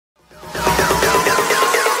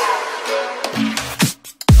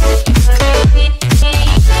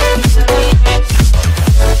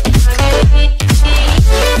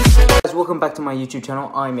back to my YouTube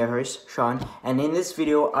channel. I'm your host, Shan, and in this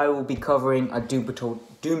video, I will be covering a Doom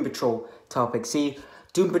Patrol topic. See,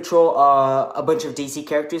 Doom Patrol are a bunch of DC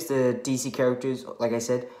characters, like I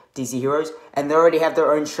said, DC heroes, and they already have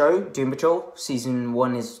their own show, Doom Patrol. Season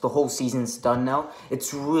 1 is, the whole season's done now.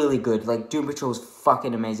 It's really good. Like, Doom Patrol is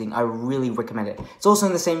fucking amazing. I really recommend it. It's also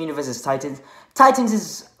in the same universe as Titans. Titans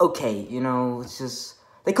is okay, you know, it's just,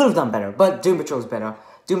 they could have done better, but Doom Patrol is better.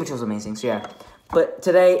 Doom Patrol's amazing, so yeah. But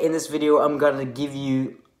today, in this video, I'm gonna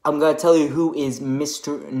tell you who is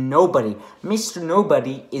Mr. Nobody. Mr.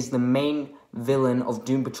 Nobody is the main villain of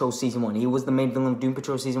Doom Patrol Season 1. He was the main villain of Doom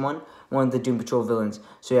Patrol Season 1, one of the Doom Patrol villains.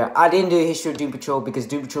 So yeah, I didn't do a history of Doom Patrol because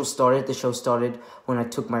Doom Patrol the show started when I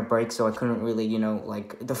took my break, so I couldn't really, you know,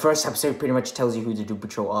 like, the first episode pretty much tells you who the Doom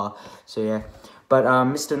Patrol are, so yeah. But,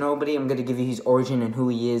 Mr. Nobody, I'm gonna give you his origin and who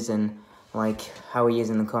he is and, like, how he is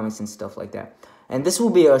in the comics and stuff like that. And this will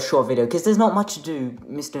be a short video, because there's not much to do,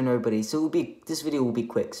 Mr. Nobody, so this video will be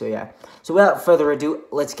quick, so yeah. So without further ado,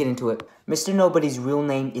 let's get into it. Mr. Nobody's real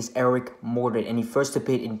name is Eric Mordred, and he first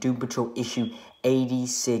appeared in Doom Patrol issue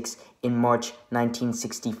 86 in March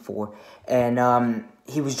 1964. And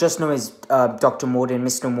he was just known as Dr. Morden,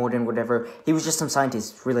 Mr. Morden, whatever. He was just some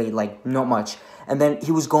scientist, really, like, not much. And then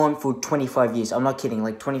he was gone for 25 years. I'm not kidding,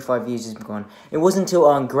 like 25 years he's been gone. It wasn't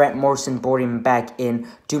until Grant Morrison brought him back in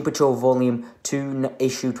Doom Patrol Volume 2,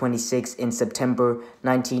 Issue 26 in September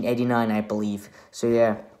 1989, I believe. So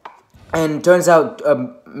yeah. And turns out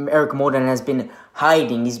Eric Morden has been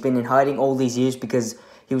hiding. He's been in hiding all these years because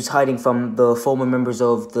he was hiding from the former members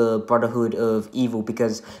of the Brotherhood of Evil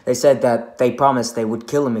because they said that they promised they would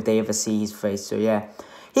kill him if they ever see his face. So yeah.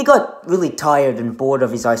 He got really tired and bored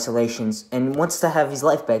of his isolations and wants to have his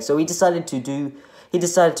life back. So he decided to do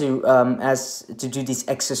these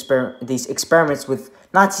experiments with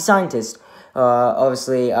Nazi scientists,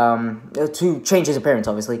 obviously, to change his appearance,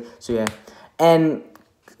 obviously. So yeah, and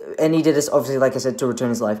he did this obviously, like I said, to return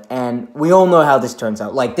his life. And we all know how this turns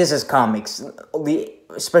out. Like, this is comics,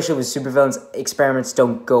 especially with supervillains, experiments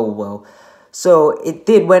don't go well. So it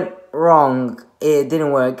went wrong. It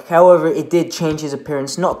didn't work. However, it did change his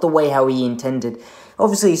appearance, not the way how he intended.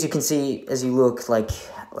 Obviously, as you can see, as you look, like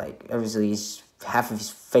obviously, half of his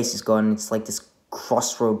face is gone. It's like this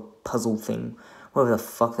crossroad puzzle thing, whatever the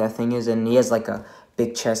fuck that thing is. And he has like a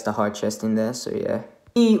big chest, a hard chest in there. So yeah,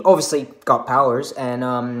 he obviously got powers, and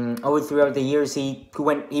over throughout the years, he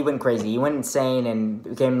went crazy. He went insane and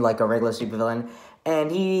became like a regular supervillain.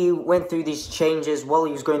 And he went through these changes. While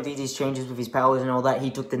he was going through these changes with his powers and all that,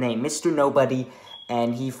 he took the name Mr. Nobody,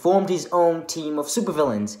 and he formed his own team of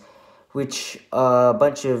supervillains, which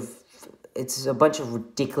it's a bunch of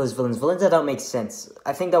ridiculous villains that don't make sense.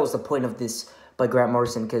 I think that was the point of this by Grant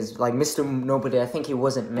Morrison, because like Mr. Nobody, I think he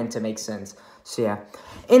wasn't meant to make sense. So yeah,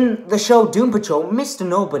 in the show Doom Patrol, Mr.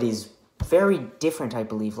 Nobody is very different, I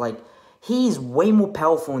believe. Like, he's way more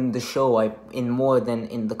powerful in the show, more than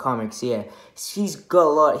in the comics. Yeah, he's got a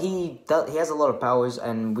lot. He has a lot of powers,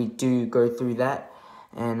 and we do go through that.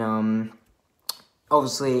 And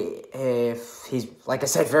obviously, he's, like I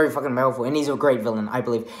said, very fucking powerful, and he's a great villain, I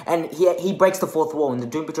believe. And he breaks the fourth wall in the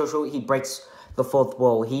Doom Patrol show. He breaks the fourth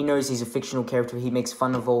wall. He knows he's a fictional character. He makes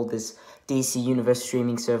fun of all this DC Universe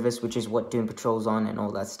streaming service, which is what Doom Patrol's on, and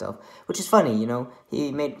all that stuff, which is funny, you know.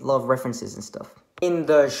 He made a lot of references and stuff. In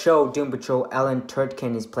the show Doom Patrol, Alan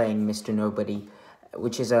Turtkin is playing Mr. Nobody,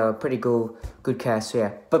 which is a pretty good cast, so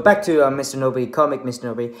yeah. But back to Mr. Nobody, comic Mr.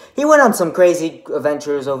 Nobody. He went on some crazy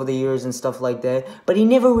adventures over the years and stuff like that, but he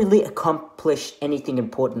never really accomplished anything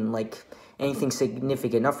important, like anything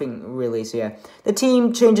significant, nothing really, so yeah. The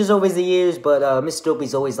team changes over the years, but Mr.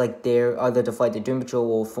 Nobody's always like there, either to fight the Doom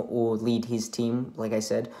Patrol or lead his team, like I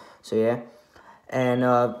said, so yeah. And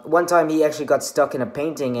one time he actually got stuck in a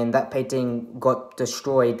painting, and that painting got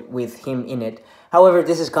destroyed with him in it. However,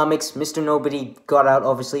 this is comics. Mr. Nobody got out,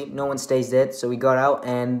 obviously. No one stays dead, so he got out,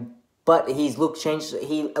 but his look changed.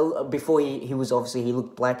 Before he was, obviously, he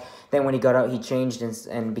looked black. Then when he got out, he changed,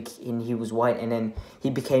 and he was white, and then he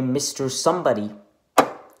became Mr. Somebody.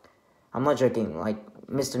 I'm not joking. Like,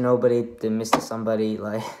 Mr. Nobody, then Mr. Somebody,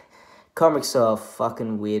 like... Comics are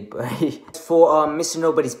fucking weird, bro. For Mr.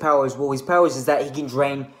 Nobody's powers, well, his powers is that he can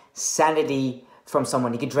drain sanity from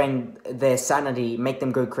someone. He can drain their sanity, make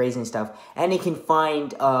them go crazy and stuff. And he can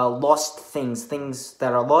find lost things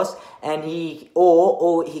that are lost. And he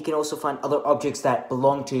can also find other objects that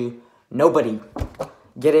belong to nobody.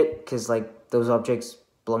 Get it? Because like those objects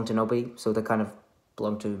belong to nobody, so they kind of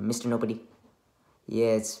belong to Mr. Nobody.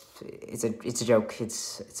 Yeah, it's a joke.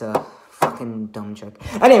 It's a fucking dumb joke.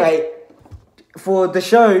 Anyway. For the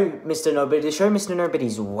show Mr. Nobody, Mr. Nobody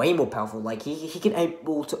is way more powerful. Like, he can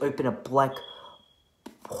able to open a black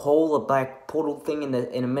hole, a black portal thing in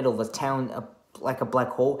the middle of a town, like a black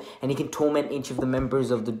hole, and he can torment each of the members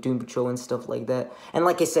of the Doom Patrol and stuff like that. And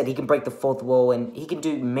like I said, he can break the fourth wall, and he can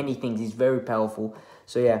do many things. He's very powerful.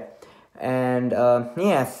 So yeah, and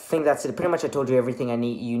yeah, I think that's it. Pretty much I told you everything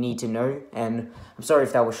you need to know, and I'm sorry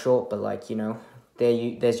if that was short, but like, you know,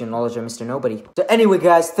 there's your knowledge of Mr. Nobody. So anyway,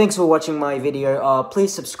 guys, thanks for watching my video.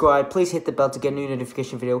 Please subscribe, please hit the bell to get a new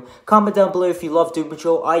notification video. Comment down below if you love Doom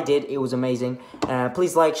Patrol. I did, it was amazing.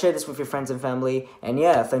 Please like, share this with your friends and family, and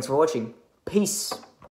yeah, thanks for watching. Peace.